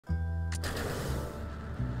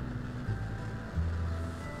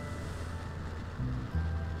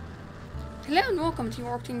Hello and welcome to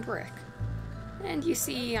Orkton Brick. And you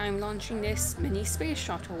see I'm launching this mini space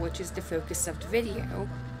shuttle, which is the focus of the video.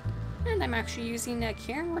 And I'm actually using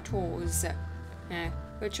camera tools,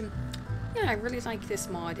 which, yeah, I really like this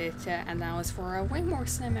mod. It allows for way more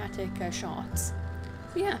cinematic shots.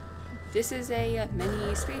 So yeah, this is a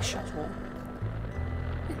mini space shuttle.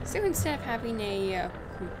 So instead of having a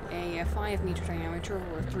 5 meter diameter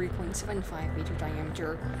or 3.75 meter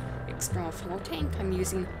diameter external fuel tank, I'm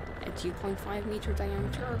using a 2.5 meter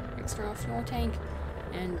diameter external fuel tank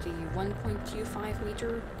and the 1.25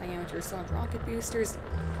 meter diameter solid rocket boosters.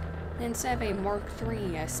 And instead of a Mark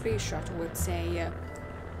III space shuttle, it's a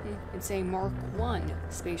Mark I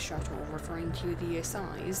space shuttle, referring to the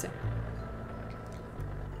size.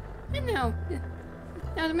 And now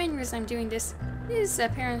the main reason I'm doing this is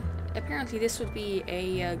apparently this would be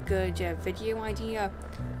a good video idea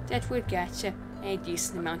that would get a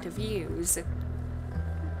decent amount of views.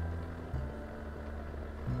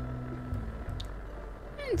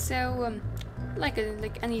 And so, like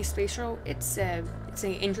any space shuttle, it's an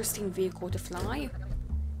interesting vehicle to fly.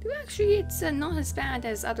 Though actually, it's not as bad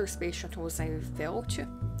as other space shuttles I've built.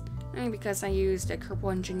 Only because I used a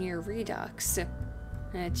Kerbal Engineer Redux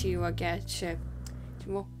to get,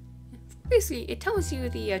 well, basically it tells you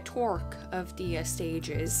the torque of the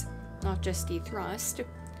stages, not just the thrust.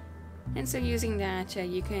 And so using that,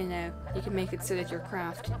 you can make it so that your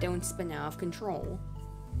craft don't spin out of control.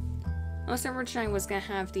 Also, originally I was going to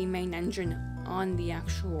have the main engine on the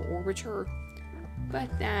actual orbiter, but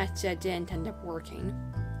that didn't end up working.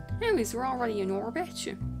 Anyways, we're already in orbit.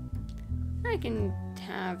 I can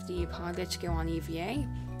have the pilot go on EVA.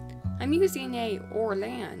 I'm using a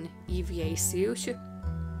Orlan EVA suit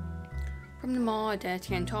from the mod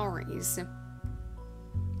Tantaris.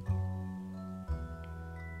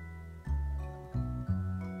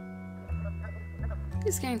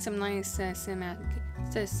 Just getting some nice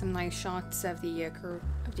some nice shots of the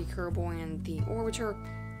Kerbal and the orbiter.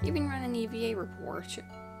 Even run an EVA report.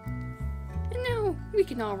 And now we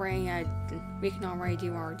can already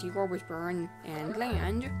do our deorbit burn and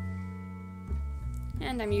land.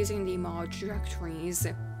 And I'm using the mod trajectories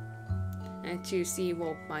to see,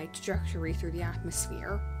 well, my trajectory through the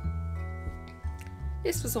atmosphere.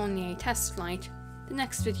 This was only a test flight. The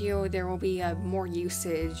next video there will be more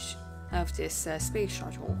usage of this space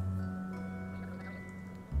shuttle.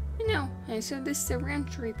 And now, so this is a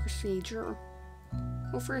re-entry procedure.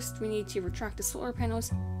 Well, first we need to retract the solar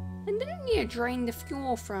panels, and then we need to drain the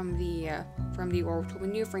fuel from the orbital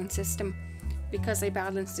maneuvering system, because I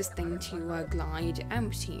balanced this thing to glide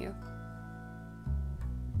empty.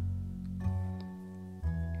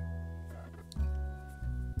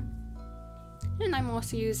 And I'm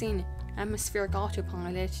also using atmospheric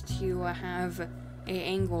autopilot to have an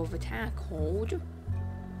angle of attack hold.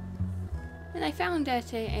 And I found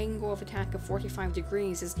that an angle of attack of 45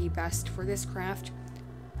 degrees is the best for this craft.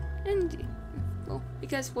 And, well,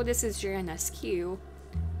 because, well, this is JNSQ,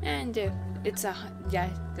 and it's a,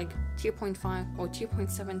 like 2.5 or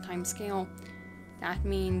 2.7 times scale. That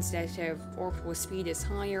means that orbital speed is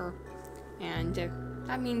higher, and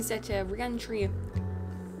that means that re-entry,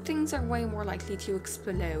 things are way more likely to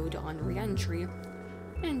explode on re-entry.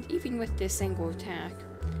 And even with this angle of attack,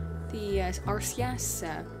 the RCS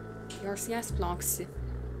blocks,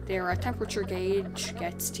 their temperature gauge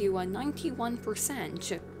gets to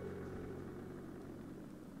 91%.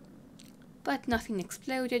 But nothing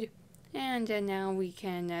exploded, and now we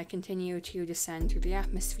can continue to descend through the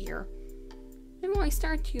atmosphere. And when I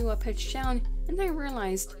start to pitch down, and I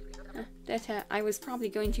realized that I was probably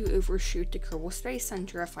going to overshoot the Kerbal Space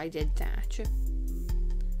Center if I did that.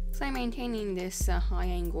 So I'm maintaining this high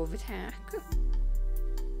angle of attack.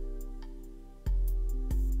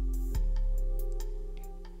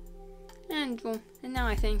 And, well, and now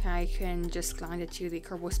I think I can just glide it to the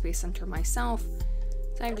Kerbal Space Center myself.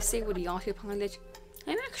 So I have to disable the autopilot.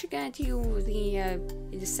 I'm actually going to do the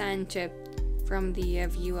descent from the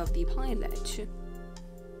view of the pilot.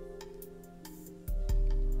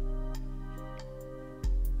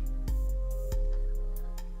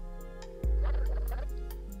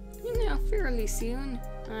 And now, fairly soon,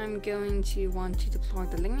 I'm going to want to deploy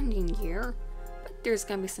the landing gear. But there's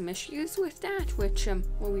going to be some issues with that, which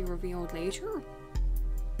will be revealed later.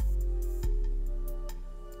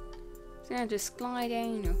 So I'm just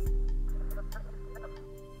gliding.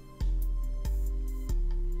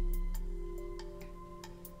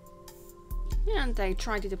 And I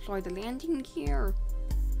tried to deploy the landing gear.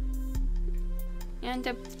 And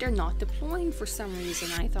they're not deploying for some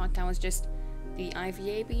reason. I thought that was just the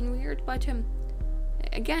IVA being weird, but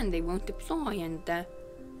again, they won't deploy, and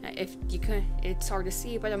if you can, it's hard to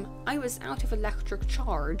see, but I was out of electric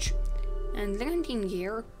charge, and landing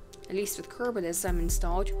gear, at least with Kerbal as I'm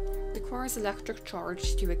installed, requires electric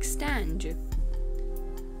charge to extend.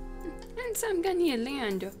 And so I'm gonna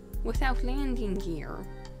land without landing gear.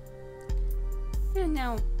 And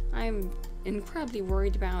now I'm incredibly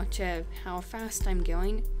worried about how fast I'm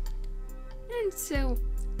going, and so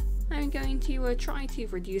I'm going to try to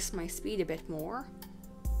reduce my speed a bit more.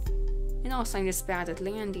 And also I'm just bad at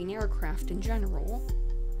landing aircraft in general.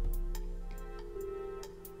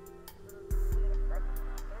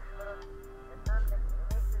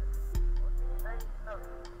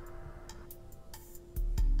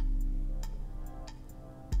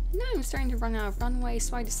 Now I'm starting to run out of runway,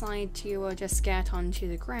 so I decide to just get onto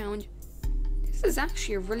the ground. This is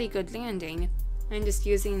actually a really good landing. I'm just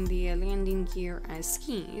using the landing gear as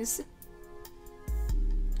skis.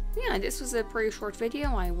 Yeah, this was a pretty short video.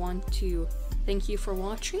 I want to thank you for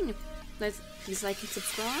watching. Please like and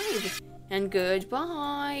subscribe. And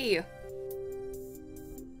goodbye!